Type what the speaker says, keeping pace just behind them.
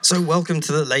So welcome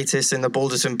to the latest in the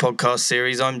Balderton podcast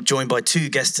series. I'm joined by two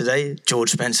guests today,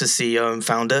 George Spencer, CEO and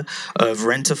founder of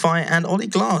Rentify, and Ollie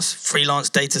Glass, freelance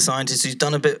data scientist who's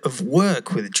done a bit of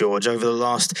work with George over the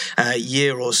last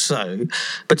year or so.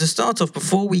 But to start off,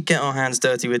 before we get our hands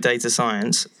dirty with data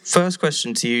science, first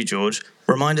question to you, George.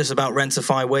 Remind us about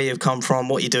Rentify, where you've come from,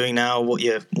 what you're doing now, what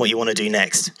you want to do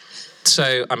next.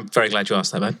 So I'm very glad you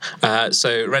asked that, Ben.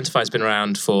 So Rentify's been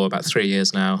around for about 3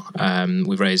 years now.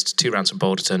 We've raised 2 rounds from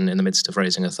Balderton, in the midst of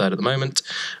raising a third at the moment.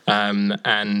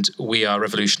 And we are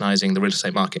revolutionising the real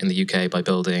estate market in the UK by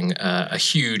building a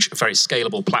huge, very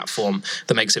scalable platform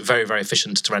that makes it very, very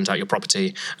efficient to rent out your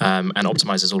property and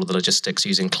optimises all of the logistics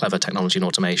using clever technology and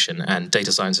automation. And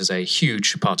data science is a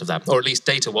huge part of that, or at least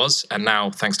data was, and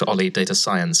now, thanks to Ollie, data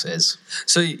science is.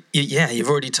 So, yeah, you've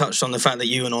already touched on the fact that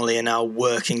you and Ollie are now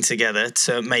working together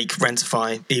to make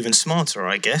Rentify even smarter,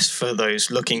 I guess, for those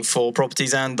looking for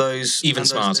properties and those even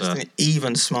smarter.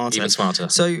 Even smarter.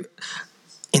 So,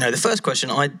 the first question,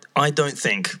 I don't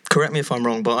think, correct me if I'm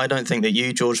wrong, but I don't think that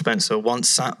you, George Spencer, once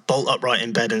sat bolt upright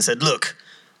in bed and said, look,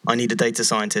 I need a data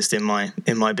scientist in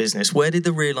my business. Where did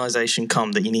the realization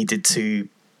come that you needed to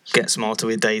get smarter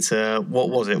with data? What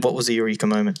was it? What was the eureka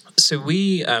moment? So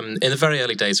we, in the very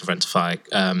early days of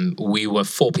Rentify, we were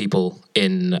 4 people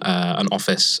in an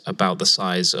office about the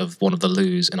size of one of the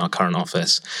loos in our current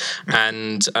office.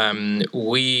 And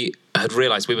we had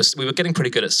realised we were getting pretty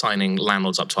good at signing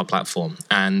landlords up to our platform.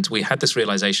 And we had this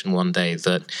realisation one day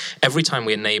that every time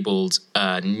we enabled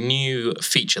a new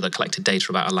feature that collected data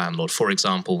about a landlord, for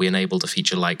example, we enabled a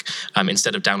feature like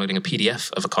instead of downloading a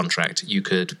PDF of a contract, you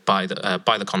could buy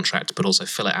the contract but also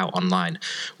fill it out online.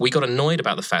 We got annoyed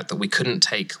about the fact that we couldn't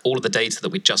take all of the data that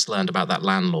we just learned about that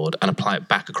landlord and apply it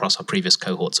back across our previous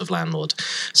cohorts of landlord.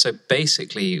 So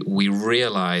basically, we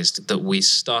realised that we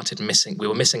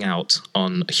were missing out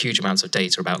on a huge amounts of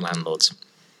data about landlords.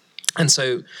 And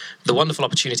so the wonderful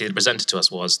opportunity that presented to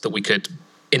us was that we could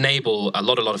enable a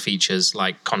lot of features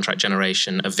like contract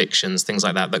generation, evictions, things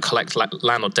like that collect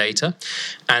landlord data.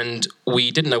 And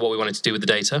we didn't know what we wanted to do with the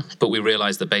data, but we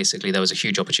realized that basically there was a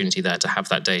huge opportunity there to have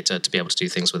that data to be able to do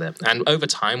things with it. And over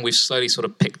time, we've slowly sort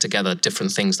of picked together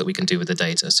different things that we can do with the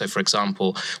data. So for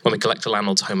example, when we collect a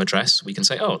landlord's home address, we can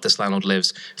say, oh, this landlord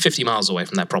lives 50 miles away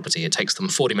from their property. It takes them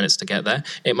 40 minutes to get there.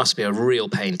 It must be a real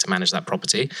pain to manage that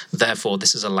property. Therefore,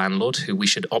 this is a landlord who we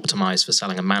should optimize for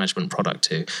selling a management product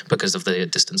to because of the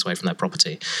distance away from their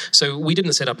property. So we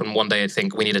didn't sit up and one day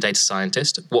think we need a data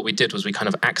scientist. What we did was we kind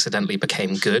of accidentally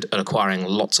became good at acquiring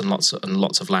lots and lots and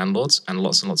lots of landlords and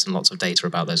lots and lots and lots of data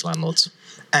about those landlords.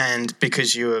 And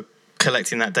because you were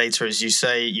collecting that data, as you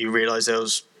say, you realised there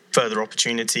was further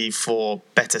opportunity for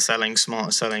better selling,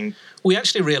 smarter selling. We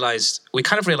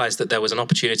kind of realized that there was an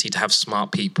opportunity to have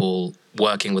smart people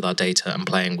working with our data and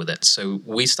playing with it. So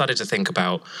we started to think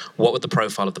about what would the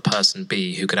profile of the person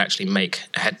be who could actually make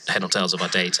head or tails of our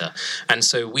data. And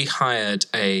so we hired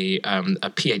a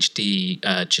PhD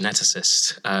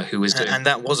geneticist who was doing... And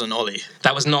that wasn't Ollie.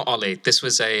 That was not Ollie. This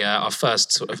was our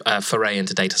first sort of foray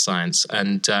into data science.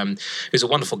 And he was a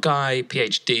wonderful guy,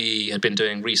 PhD, had been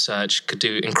doing research, could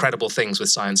do incredible things with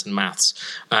science and maths.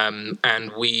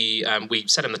 And we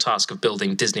set him the task of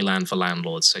building Disneyland for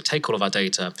landlords. So take all of our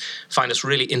data, find us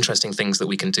really interesting things that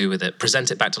we can do with it,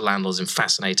 present it back to landlords in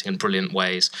fascinating and brilliant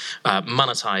ways,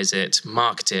 monetize it,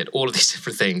 market it, all of these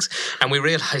different things. And we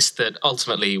realized that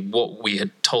ultimately what we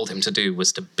had told him to do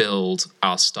was to build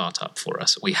our startup for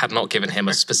us. We had not given him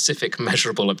a specific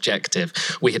measurable objective.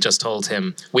 We had just told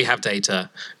him, we have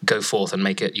data, go forth and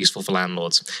make it useful for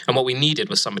landlords. And what we needed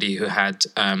was somebody who had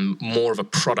more of a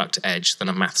product edge than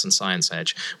a maths and science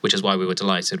edge, which is why we were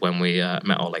delighted when we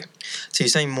met Ollie. So you're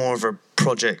saying more of a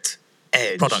product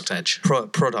edge. Product edge.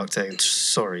 Product edge,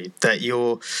 sorry. That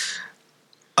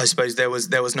I suppose there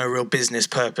was no real business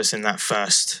purpose in that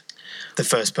the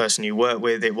first person you worked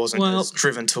with. It wasn't as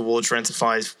driven towards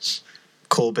Rentify's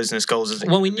core business goals as it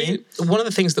we knew. One of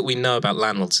the things that we know about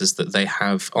landlords is that they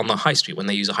have, on the high street, when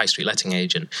they use a high street letting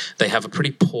agent, they have a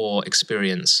pretty poor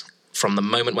experience from the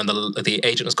moment when the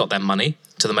agent has got their money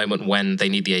to the moment when they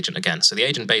need the agent again. So the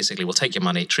agent basically will take your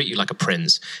money, treat you like a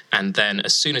prince, and then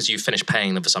as soon as you finish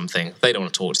paying them for something, they don't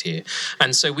want to talk to you.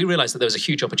 And so we realized that there was a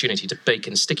huge opportunity to bake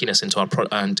in stickiness into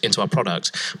our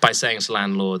product by saying to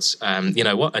landlords, you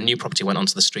know what, a new property went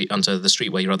onto the street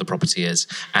where your other property is,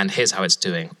 and here's how it's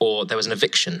doing. Or there was an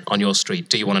eviction on your street.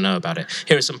 Do you want to know about it?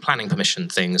 Here are some planning permission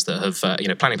things that have,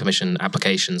 planning permission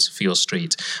applications for your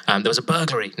street. There was a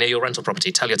burglary near your rental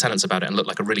property. Tell your tenants about it and look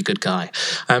like a really good guy.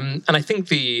 And I think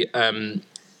the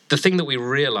the thing that we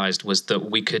realized was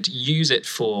that we could use it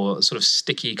for sort of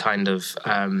sticky kind of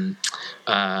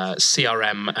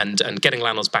CRM and getting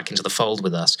landlords back into the fold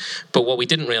with us. But what we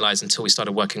didn't realize until we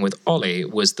started working with Ollie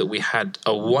was that we had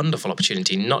a wonderful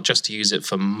opportunity not just to use it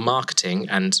for marketing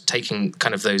and taking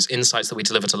kind of those insights that we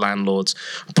deliver to landlords,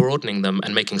 broadening them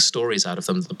and making stories out of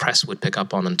them that the press would pick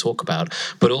up on and talk about,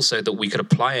 but also that we could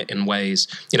apply it in ways,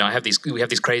 we have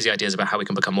these crazy ideas about how we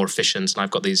can become more efficient, and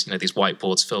I've got these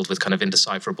whiteboards filled with kind of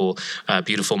indecipherable,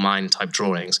 beautiful mind type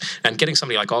drawings, and getting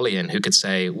somebody like Ollie in who could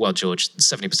say, well, George,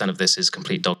 70% of this is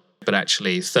complete dog, but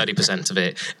actually 30% of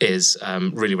it is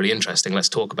really, really interesting. Let's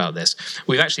talk about this.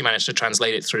 We've actually managed to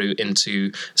translate it through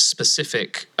into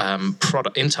specific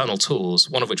internal tools,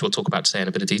 one of which we'll talk about today in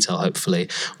a bit of detail, hopefully,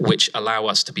 which allow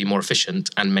us to be more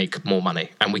efficient and make more money.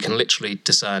 And we can literally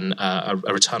discern a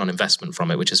return on investment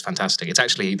from it, which is fantastic. It's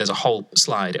actually, there's a whole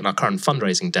slide in our current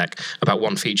fundraising deck about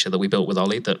one feature that we built with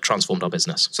Ollie that transformed our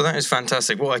business. So that is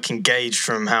fantastic. What I can gauge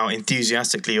from how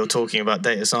enthusiastically you're talking about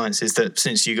data science is that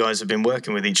since you guys have been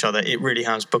working with each other, it really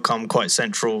has become quite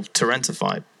central to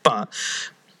Rentify. But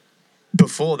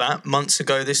before that, months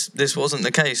ago, this wasn't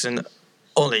the case. And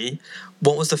Ollie,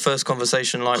 what was the first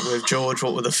conversation like with George?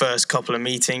 What were the first couple of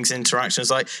meetings, interactions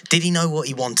like? Did he know what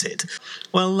he wanted?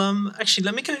 Well, actually,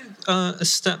 let me go a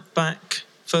step back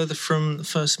further from the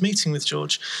first meeting with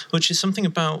George, which is something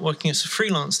about working as a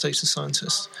freelance data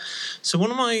scientist. So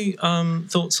one of my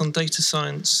thoughts on data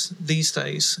science these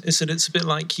days is that it's a bit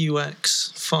like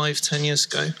UX 5-10 years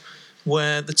ago,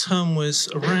 where the term was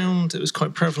around, it was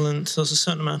quite prevalent, there was a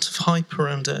certain amount of hype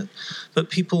around it, but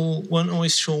people weren't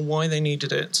always sure why they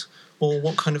needed it or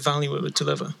what kind of value it would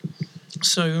deliver.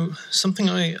 So something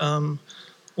I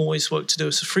always work to do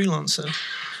as a freelancer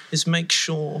is make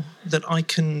sure that I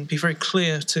can be very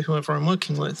clear to whoever I'm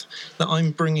working with that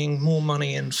I'm bringing more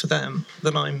money in for them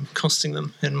than I'm costing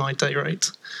them in my day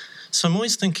rate. So I'm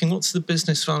always thinking, what's the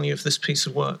business value of this piece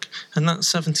of work? And that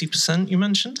 70% you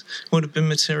mentioned would have been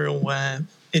material where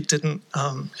it didn't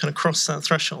kind of cross that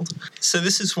threshold. So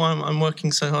this is why I'm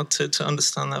working so hard to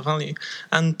understand that value.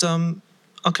 And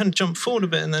I'll kind of jump forward a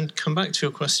bit and then come back to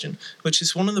your question, which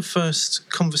is one of the first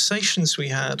conversations we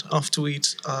had after we'd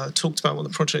talked about what the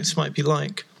projects might be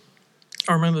like.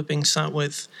 I remember being sat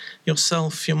with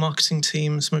yourself, your marketing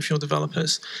team, some of your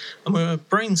developers, and we were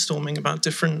brainstorming about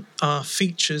different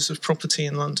features of property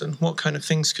in London. What kind of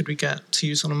things could we get to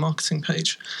use on a marketing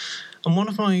page? And one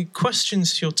of my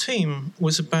questions to your team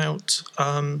was about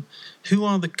who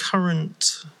are the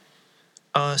current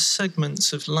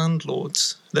segments of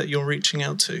landlords that you're reaching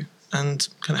out to, and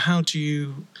kind of how do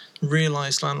you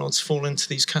realise landlords fall into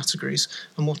these categories,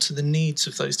 and what are the needs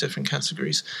of those different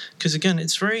categories? Because again,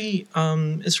 it's very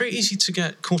easy to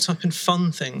get caught up in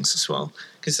fun things as well,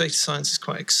 because data science is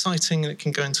quite exciting and it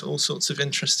can go into all sorts of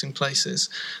interesting places.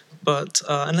 But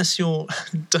unless you're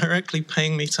directly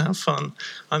paying me to have fun,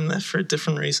 I'm there for a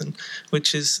different reason,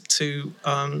 which is to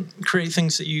create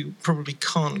things that you probably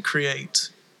can't create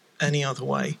any other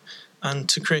way, and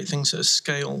to create things at a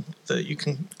scale that you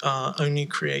can only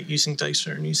create using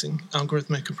data and using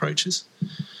algorithmic approaches.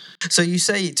 So you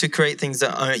say to create things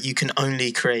that you can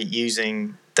only create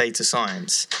using data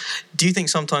science. Do you think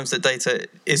sometimes that data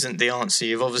isn't the answer?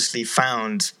 You've obviously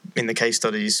found in the case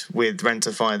studies with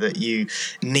Rentify that you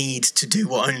need to do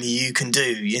what only you can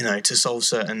do, to solve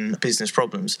certain business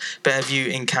problems. But have you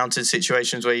encountered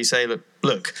situations where you say,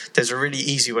 look, there's a really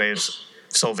easy way of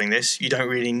solving this. You don't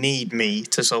really need me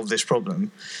to solve this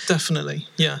problem. Definitely,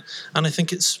 yeah. And I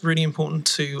think it's really important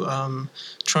to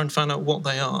try and find out what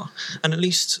they are. And at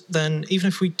least then, even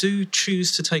if we do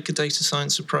choose to take a data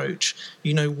science approach,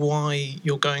 you know why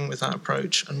you're going with that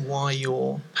approach and why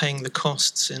you're paying the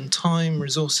costs in time,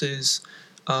 resources,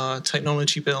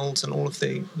 technology builds, and all of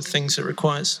the things it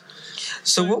requires.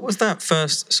 So what was that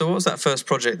first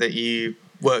project that you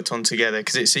worked on together?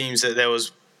 Because it seems that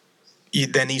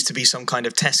there needs to be some kind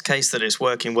of test case that is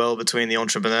working well between the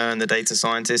entrepreneur and the data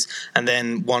scientist, and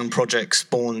then one project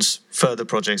spawns further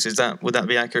projects. Would that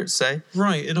be accurate to say?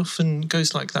 Right, it often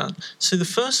goes like that. So the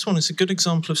first one is a good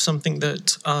example of something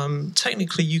that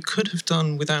technically you could have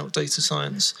done without data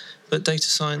science, but data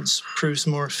science proves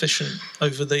more efficient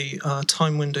over the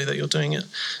time window that you're doing it.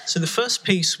 So the first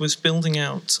piece was building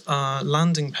out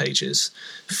landing pages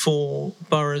for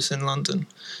boroughs in London.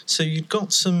 So you'd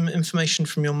got some information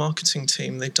from your marketing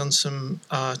team. They'd done some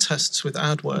tests with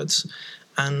AdWords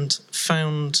and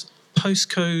found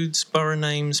postcodes, borough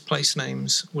names, place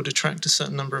names would attract a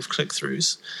certain number of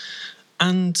click-throughs.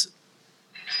 And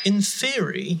in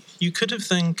theory, you could have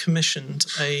then commissioned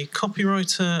a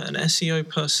copywriter, an SEO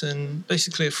person,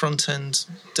 basically a front-end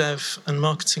dev and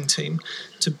marketing team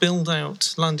to build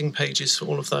out landing pages for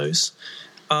all of those.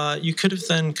 You could have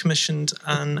then commissioned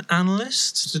an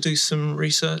analyst to do some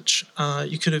research.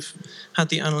 You could have had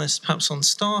the analyst perhaps on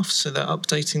staff, so they're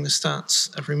updating the stats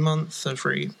every month,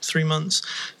 every 3 months.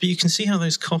 But you can see how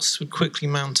those costs would quickly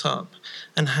mount up,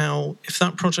 and how if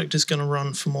that project is going to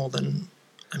run for more than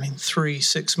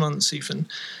 3-6 months even,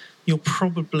 you're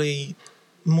probably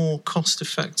more cost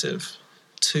effective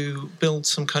to build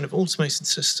some kind of automated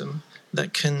system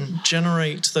that can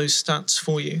generate those stats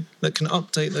for you, that can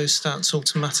update those stats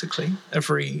automatically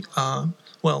every,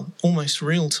 almost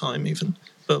real time even,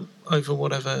 but over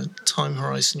whatever time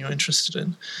horizon you're interested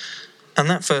in. And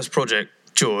that first project,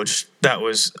 George, that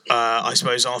was, I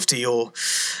suppose, after your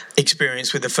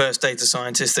experience with the first data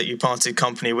scientist that you parted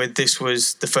company with, this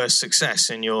was the first success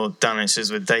in your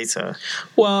dalliances with data.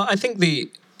 Well, I think the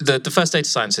first data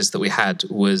scientist that we had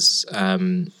was,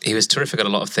 he was terrific at a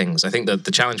lot of things. I think that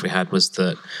the challenge we had was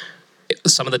that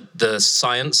some of the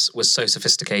science was so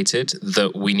sophisticated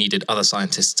that we needed other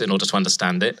scientists in order to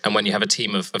understand it. And when you have a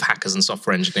team of hackers and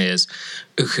software engineers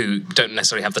who don't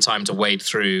necessarily have the time to wade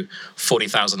through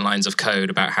 40,000 lines of code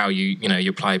about how you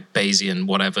apply Bayesian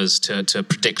whatevers to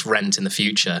predict rent in the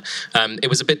future, it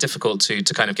was a bit difficult to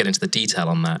kind of get into the detail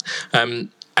on that.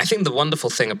 I think the wonderful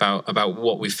thing about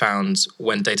what we found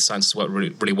when data scientists work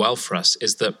really, really well for us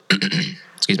is that,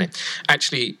 excuse me,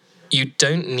 actually you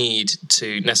don't need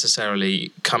to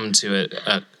necessarily come to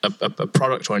a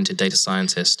product-oriented data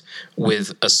scientist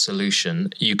with a solution.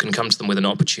 You can come to them with an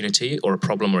opportunity or a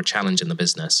problem or a challenge in the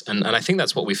business. And I think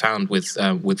that's what we found with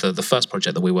the first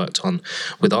project that we worked on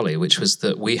with Ollie, which was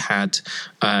that we had,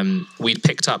 we'd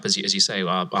picked up, as you say,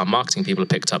 our marketing people had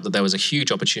picked up that there was a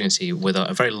huge opportunity with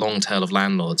a very long tail of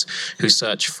landlords who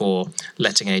search for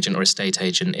letting agent or estate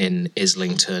agent in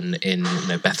Islington, in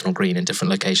Bethnal Green, in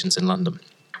different locations in London.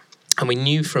 And we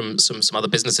knew from some other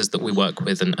businesses that we work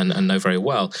with and know very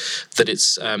well that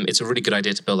it's a really good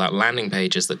idea to build out landing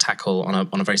pages that tackle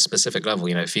on a very specific level.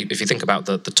 If you think about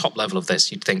the top level of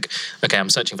this, you'd think, okay, I'm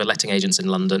searching for letting agents in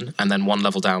London, and then one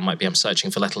level down might be I'm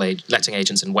searching for letting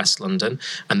agents in West London,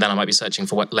 and then I might be searching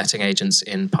for letting agents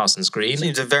in Parsons Green.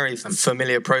 Seems a very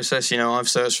familiar process. I've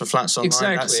searched for flats online.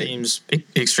 Exactly. That seems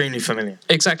extremely familiar.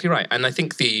 Exactly right. And I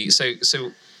think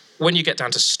so when you get down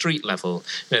to street level,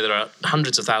 there are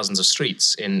hundreds of thousands of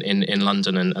streets in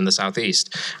London and the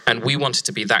southeast, and we wanted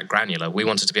to be that granular. We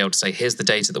wanted to be able to say, here's the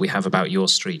data that we have about your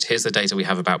street. Here's the data we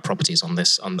have about properties on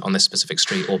this specific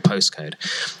street or postcode.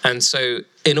 And so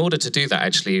in order to do that,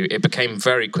 actually, it became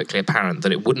very quickly apparent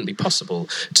that it wouldn't be possible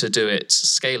to do it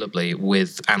scalably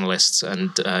with analysts and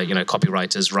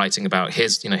copywriters writing about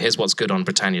here's what's good on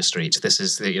Britannia Street. This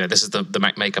is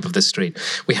the makeup of this street.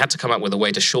 We had to come up with a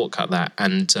way to shortcut that,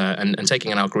 and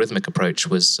taking an algorithmic approach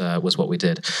was what we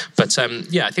did. But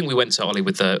I think we went to Ollie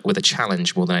with a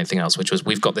challenge more than anything else, which was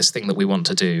we've got this thing that we want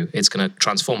to do. It's going to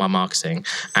transform our marketing,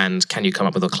 and can you come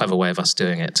up with a clever way of us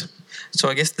doing it? So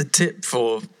I guess the tip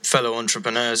for fellow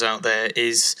entrepreneurs out there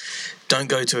is don't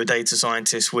go to a data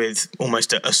scientist with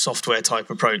almost a software type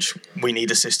approach. We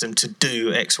need a system to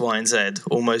do X, Y, and Z.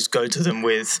 Almost go to them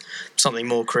with something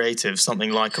more creative,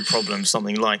 something like a problem,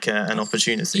 something like an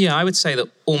opportunity. Yeah, I would say that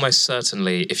almost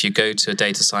certainly if you go to a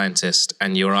data scientist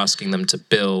and you're asking them to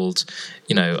build,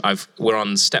 we're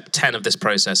on step 10 of this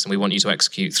process and we want you to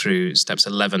execute through steps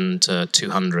 11 to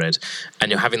 200,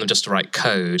 and you're having them just to write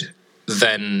code,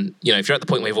 then, if you're at the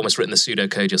point where you've almost written the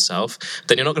pseudocode yourself,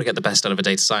 then you're not going to get the best out of a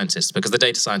data scientist, because the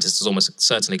data scientist is almost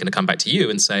certainly going to come back to you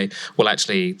and say, well,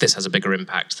 actually, this has a bigger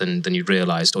impact than you'd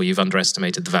realized, or you've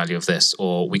underestimated the value of this,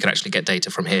 or we could actually get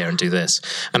data from here and do this.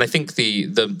 And I think the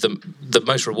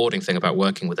most rewarding thing about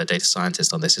working with a data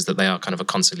scientist on this is that they are kind of a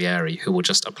consigliere who will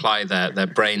just apply their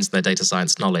brains and their data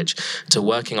science knowledge to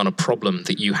working on a problem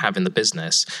that you have in the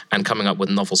business and coming up with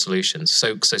novel solutions.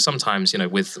 So sometimes,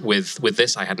 with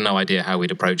this, I had no idea how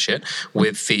we'd approach it.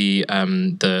 With the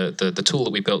tool that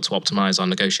we built to optimize our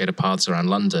negotiator paths around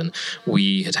London,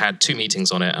 we had 2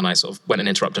 meetings on it, and I sort of went and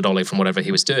interrupted Ollie from whatever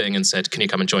he was doing and said, can you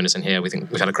come and join us in here? We think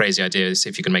we've had a crazy idea, see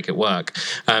if you can make it work.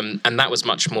 And that was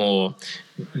much more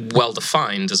well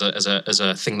defined as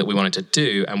a thing that we wanted to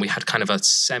do, and we had kind of a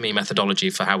semi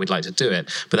methodology for how we'd like to do it.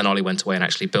 But then Ollie went away and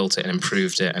actually built it and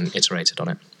improved it and iterated on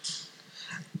it.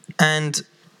 And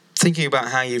thinking about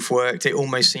how you've worked, it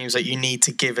almost seems like you need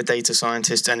to give a data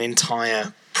scientist an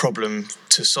entire problem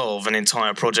to solve an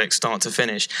entire project start to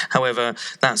finish. However,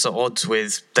 that's at odds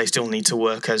with they still need to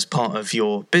work as part of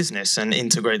your business and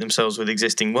integrate themselves with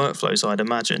existing workflows, I'd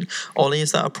imagine. Ollie,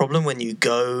 is that a problem when you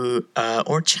go,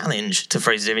 or a challenge to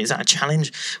phrase it? Is that a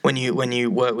challenge when you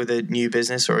work with a new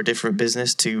business or a different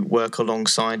business to work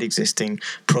alongside existing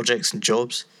projects and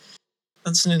jobs?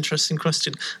 That's an interesting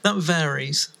question. That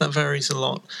varies a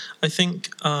lot. I think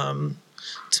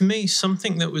to me,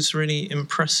 something that was really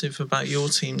impressive about your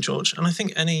team, George, and I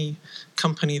think any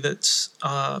company that's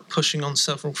pushing on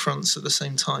several fronts at the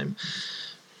same time,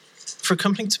 for a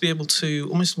company to be able to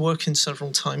almost work in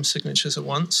several time signatures at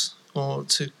once, or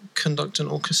to conduct an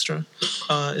orchestra,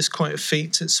 is quite a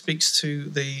feat. It speaks to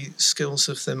the skills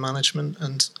of their management,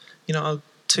 and I'll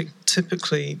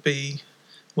typically be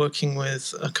working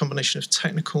with a combination of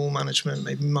technical management,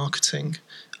 maybe marketing,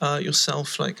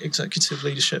 yourself, like executive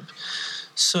leadership.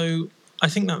 So I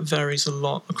think that varies a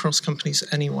lot across companies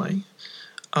anyway.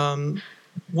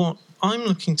 What I'm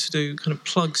looking to do kind of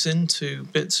plugs into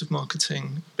bits of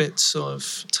marketing, bits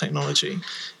of technology.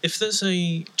 If there's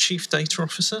a chief data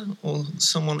officer or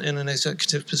someone in an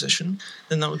executive position,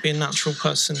 then that would be a natural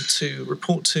person to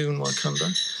report to and work under.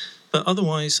 But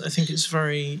otherwise, I think it's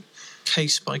very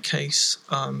case by case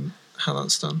how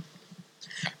that's done.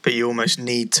 But you almost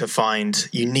need to find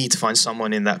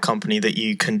someone in that company that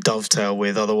you can dovetail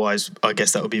with. Otherwise, I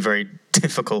guess that would be very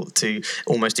difficult to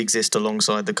almost exist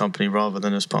alongside the company rather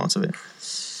than as part of it.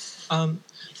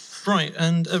 Right.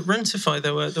 And at Rentify,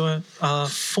 there were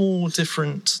 4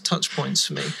 different touch points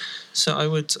for me. So I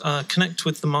would connect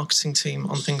with the marketing team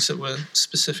on things that were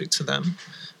specific to them.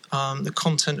 The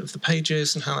content of the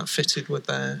pages and how that fitted with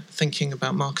their thinking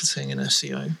about marketing and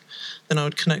SEO. Then I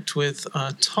would connect with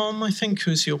Tom, I think,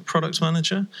 who's your product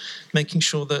manager, making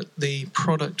sure that the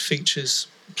product features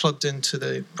plugged into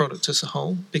the product as a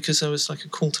whole, because there was like a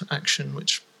call to action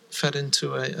which fed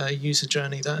into a user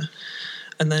journey there.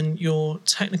 And then your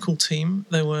technical team,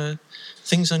 there were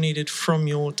things I needed from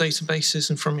your databases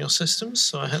and from your systems.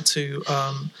 So I had to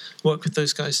work with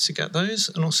those guys to get those,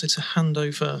 and also to hand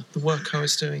over the work I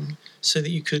was doing so that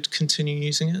you could continue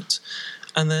using it.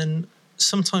 And then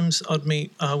sometimes I'd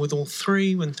meet with all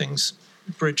 3 when things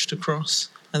bridged across.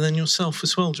 And then yourself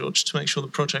as well, George, to make sure the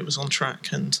project was on track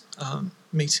and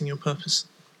meeting your purpose.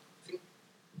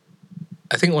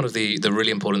 I think one of the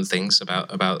really important things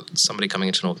about somebody coming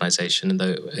into an organization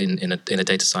in a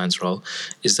data science role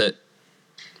is that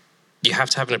you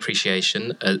have to have an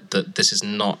appreciation that this is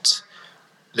not,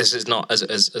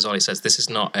 as Ollie says, this is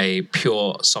not a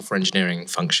pure software engineering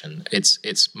function.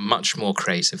 It's much more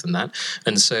creative than that.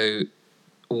 And so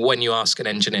when you ask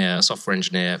a software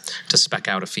engineer, to spec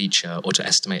out a feature or to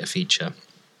estimate a feature,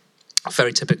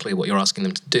 very typically what you're asking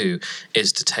them to do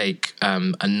is to take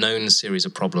a known series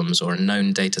of problems or a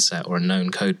known data set or a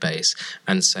known code base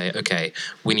and say, okay,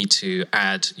 we need to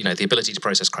add, the ability to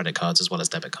process credit cards as well as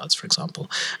debit cards, for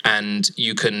example. And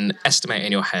you can estimate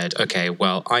in your head, okay,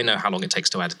 well, I know how long it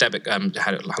takes to add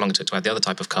how long it took to add the other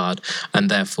type of card, and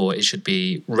therefore it should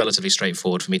be relatively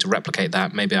straightforward for me to replicate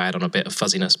that. Maybe I add on a bit of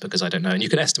fuzziness because I don't know. And you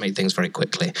can estimate things very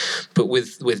quickly. But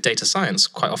with data science,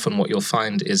 quite often what you'll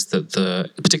find is that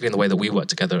particularly in the way that we work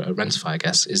together at Rentify, I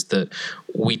guess, is that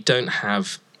we don't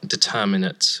have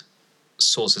determinate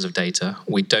sources of data.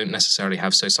 We don't necessarily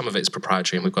have, so some of it is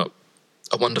proprietary, and we've got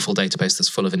a wonderful database that's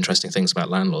full of interesting things about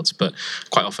landlords, but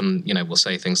quite often, we'll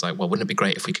say things like, well, wouldn't it be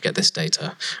great if we could get this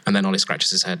data? And then Ollie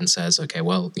scratches his head and says, okay,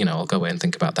 well, I'll go away and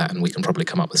think about that, and we can probably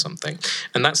come up with something.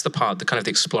 And that's the part, the kind of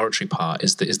the exploratory part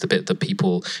is the bit that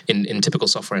people in typical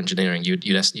software engineering,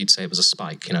 you'd say it was a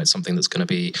spike. It's something that's going to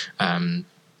be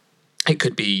it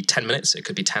could be 10 minutes, it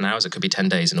could be 10 hours, it could be 10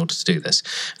 days in order to do this.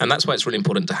 And that's why it's really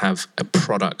important to have a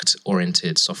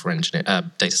product-oriented software engineer,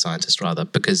 data scientist rather,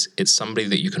 because it's somebody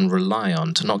that you can rely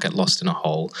on to not get lost in a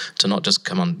hole, to not just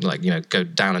come on, go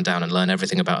down and learn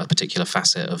everything about a particular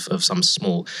facet of some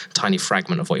small, tiny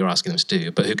fragment of what you're asking them to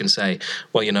do, but who can say,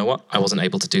 well, you know what, I wasn't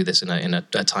able to do this in a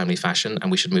timely fashion,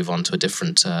 and we should move on to a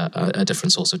different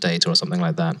source of data or something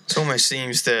like that. It almost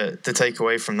seems that the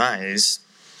takeaway from that is,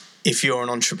 if you're an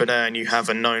entrepreneur and you have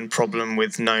a known problem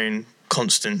with known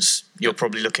constants, you're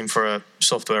probably looking for a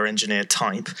software engineer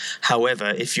type.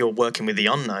 However, if you're working with the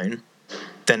unknown,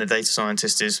 then a data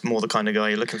scientist is more the kind of guy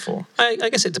you're looking for. I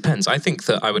guess it depends. I think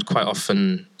that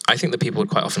people would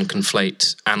quite often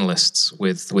conflate analysts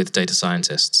with data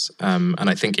scientists. And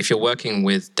I think if you're working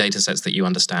with data sets that you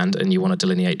understand and you want to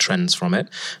delineate trends from it,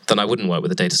 then I wouldn't work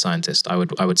with a data scientist. I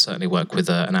would certainly work with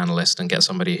an analyst and get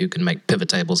somebody who can make pivot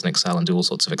tables in Excel and do all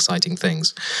sorts of exciting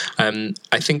things.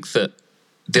 I think that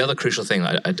the other crucial thing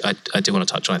I do want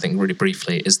to touch on, I think, really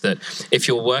briefly, is that if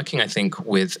you're working, I think,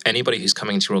 with anybody who's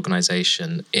coming into your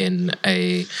organization in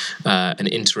an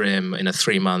interim, in a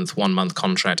 3-month, 1-month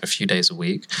contract, a few days a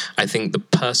week, I think the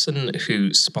person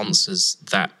who sponsors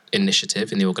that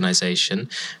initiative in the organization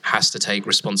has to take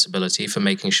responsibility for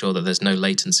making sure that there's no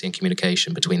latency in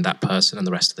communication between that person and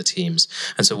the rest of the teams.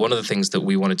 And so one of the things that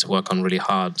we wanted to work on really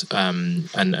hard,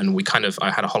 and we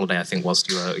I had a holiday, I think, whilst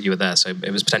you were there, so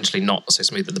it was potentially not so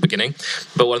smooth at the beginning,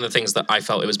 but one of the things that I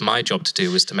felt it was my job to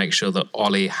do was to make sure that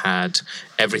Ollie had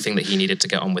everything that he needed to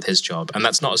get on with his job. And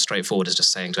that's not as straightforward as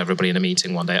just saying to everybody in a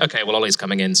meeting one day, okay, well, Ollie's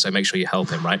coming in, so make sure you help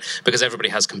him, right? Because everybody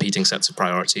has competing sets of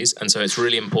priorities. And so it's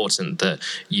really important that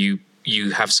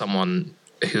you have someone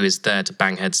who is there to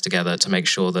bang heads together to make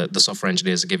sure that the software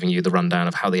engineers are giving you the rundown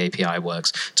of how the API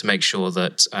works, to make sure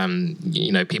that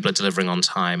people are delivering on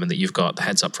time, and that you've got the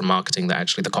heads up from marketing that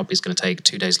actually the copy is going to take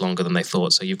 2 days longer than they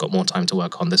thought, so you've got more time to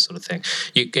work on this sort of thing.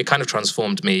 It kind of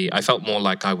transformed me. I felt more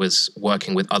like I was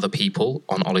working with other people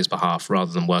on Ollie's behalf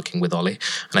rather than working with Ollie.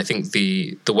 And I think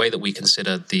the way that we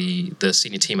consider the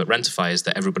senior team at Rentify is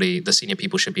that the senior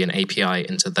people should be an API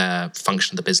into their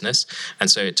function of the business.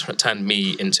 And so it turned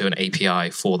me into an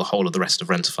API for the whole of the rest of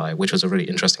Rentify, which was a really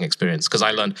interesting experience because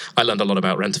I learned a lot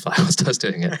about Rentify whilst I was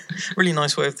doing it. Really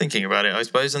nice way of thinking about it, I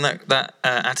suppose, and that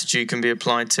attitude can be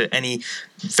applied to any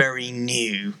very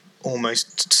new,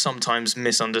 almost sometimes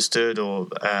misunderstood or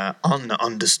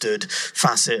ununderstood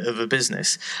facet of a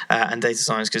business, and data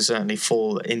science can certainly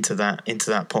fall into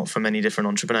that pot for many different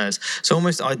entrepreneurs. So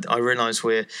almost I realise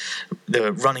we're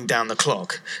running down the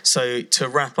clock. So to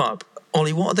wrap up,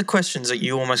 Ollie, what are the questions that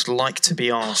you almost like to be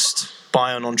asked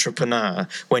by an entrepreneur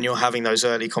when you're having those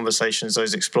early conversations,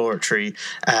 those exploratory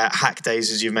hack days,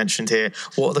 as you've mentioned here?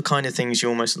 What are the kind of things you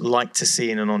almost like to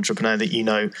see in an entrepreneur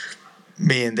that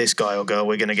me and this guy or girl,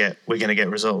 we're going to get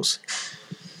results?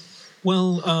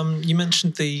 Well, you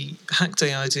mentioned the hack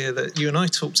day idea that you and I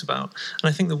talked about, and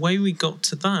I think the way we got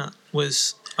to that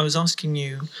was I was asking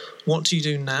you, what do you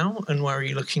do now and where are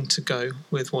you looking to go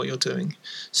with what you're doing?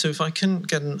 So if I can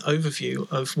get an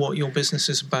overview of what your business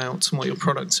is about and what your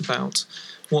product's about,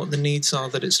 what the needs are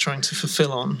that it's trying to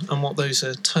fulfill on and what those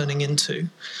are turning into,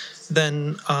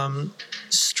 then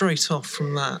straight off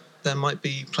from that, there might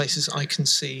be places I can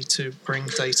see to bring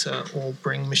data or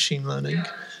bring machine learning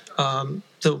that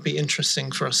would be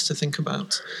interesting for us to think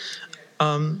about.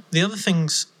 The other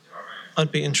things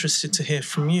I'd be interested to hear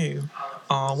from you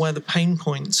are where the pain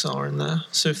points are in there.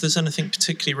 So if there's anything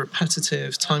particularly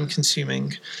repetitive,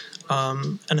 time-consuming,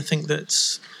 anything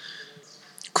that's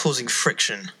causing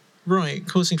friction. Right,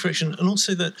 causing friction. And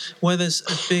also that where there's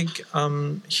a big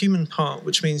human part,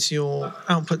 which means your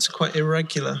outputs are quite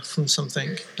irregular from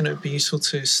something, and it would be useful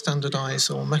to standardize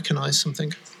or mechanize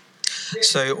something.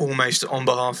 So almost on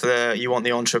behalf of you want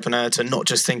the entrepreneur to not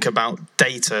just think about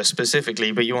data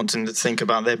specifically, but you want them to think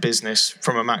about their business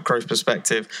from a macro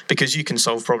perspective, because you can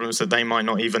solve problems that they might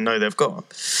not even know they've got.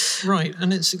 Right,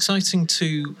 and it's exciting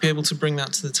to be able to bring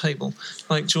that to the table.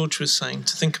 Like George was saying,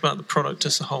 to think about the product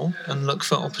as a whole and look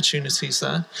for opportunities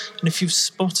there. And if you've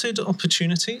spotted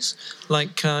opportunities,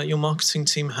 like your marketing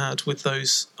team had with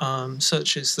those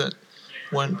searches that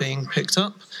weren't being picked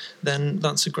up, then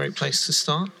that's a great place to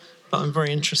start. But I'm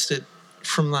very interested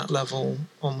from that level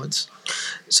onwards.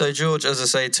 So, George, as I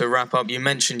say, to wrap up,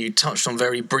 you touched on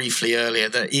very briefly earlier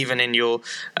that even in your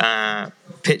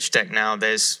pitch deck now,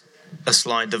 there's a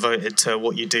slide devoted to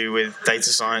what you do with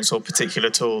data science or particular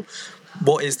tool.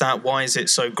 What is that? Why is it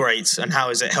so great? And how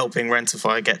is it helping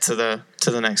Rentify get to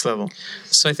the next level?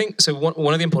 So I think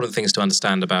one of the important things to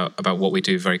understand about what we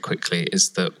do very quickly is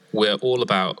that we're all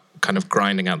about kind of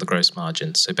grinding out the gross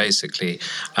margin. So basically,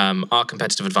 our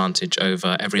competitive advantage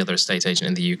over every other estate agent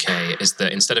in the UK is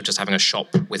that instead of just having a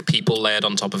shop with people layered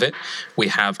on top of it, we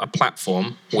have a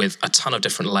platform with a ton of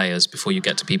different layers before you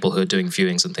get to people who are doing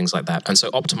viewings and things like that. And so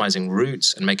optimizing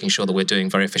routes and making sure that we're doing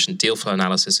very efficient deal flow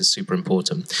analysis is super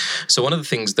important. So one of the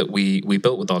things that we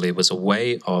built with Ollie was a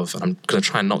way of, and I'm going to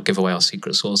try and not give away our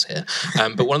secret sauce here,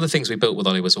 but one of the things we built with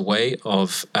Ollie was a way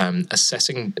of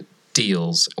assessing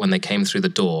deals when they came through the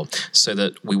door so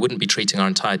that we wouldn't be treating our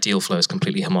entire deal flow as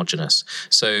completely homogenous.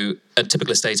 So a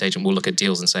typical estate agent will look at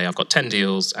deals and say, I've got 10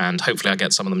 deals and hopefully I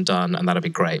get some of them done and that'll be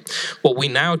great. What we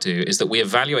now do is that we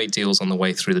evaluate deals on the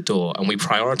way through the door and we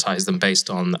prioritize them based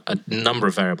on a number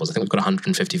of variables. I think we've got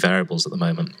 150 variables at the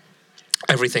moment.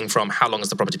 Everything from how long has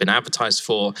the property been advertised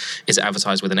for? Is it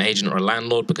advertised with an agent or a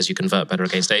landlord? Because you convert better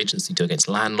against agents than you do against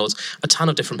landlords. A ton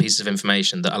of different pieces of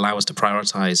information that allow us to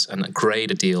prioritize and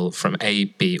grade a deal from A,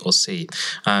 B, or C.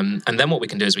 And then what we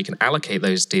can do is we can allocate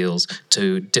those deals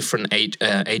to different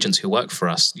agents who work for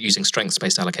us using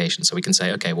strengths-based allocation. So we can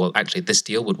say, okay, well, actually, this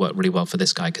deal would work really well for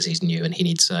this guy because he's new and he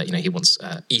needs, he wants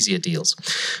easier deals.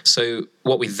 So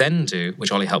what we then do,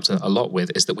 which Ollie helps a lot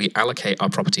with, is that we allocate our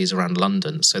properties around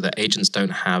London so that agents don't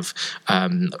have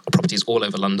properties all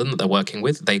over London that they're working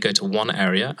with. They go to one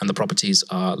area and the properties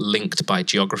are linked by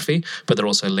geography, but they're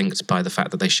also linked by the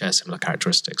fact that they share similar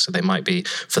characteristics. So they might be,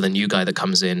 for the new guy that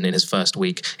comes in his first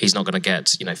week, he's not going to get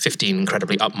 15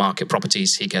 incredibly upmarket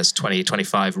properties. He gets 20,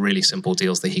 25 really simple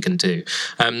deals that he can do.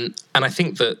 And I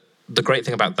think that the great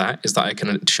thing about that is that I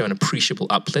can show an appreciable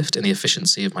uplift in the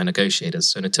efficiency of my negotiators.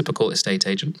 So in a typical estate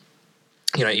agent,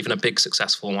 even a big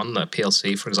successful one, the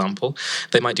PLC, for example,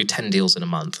 they might do 10 deals in a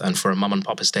month. And for a mum and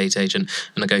pop estate agent,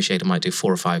 a negotiator might do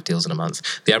 4 or 5 deals in a month.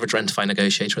 The average Rentify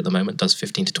negotiator at the moment does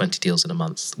 15 to 20 deals in a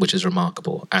month, which is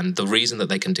remarkable. And the reason that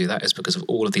they can do that is because of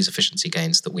all of these efficiency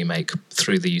gains that we make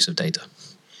through the use of data.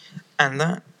 And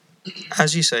that,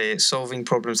 as you say, it's solving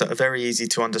problems that are very easy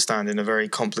to understand in a very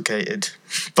complicated,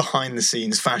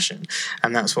 behind-the-scenes fashion.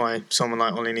 And that's why someone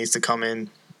like Ollie needs to come in,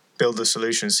 build a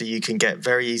solution so you can get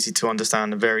very easy to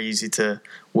understand and very easy to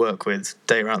work with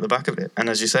data out the back of it. And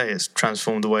as you say, it's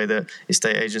transformed the way that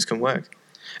estate agents can work.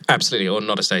 Absolutely, or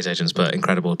not estate agents, but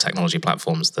incredible technology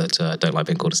platforms that don't like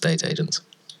being called estate agents.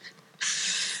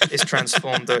 It's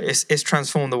transformed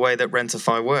the way that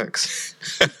Rentify works.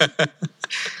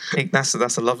 I think that's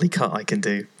a lovely cut I can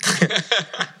do.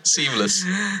 Seamless.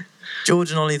 George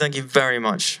and Ollie, thank you very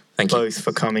much, Thank you both,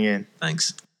 for coming in.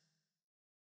 Thanks.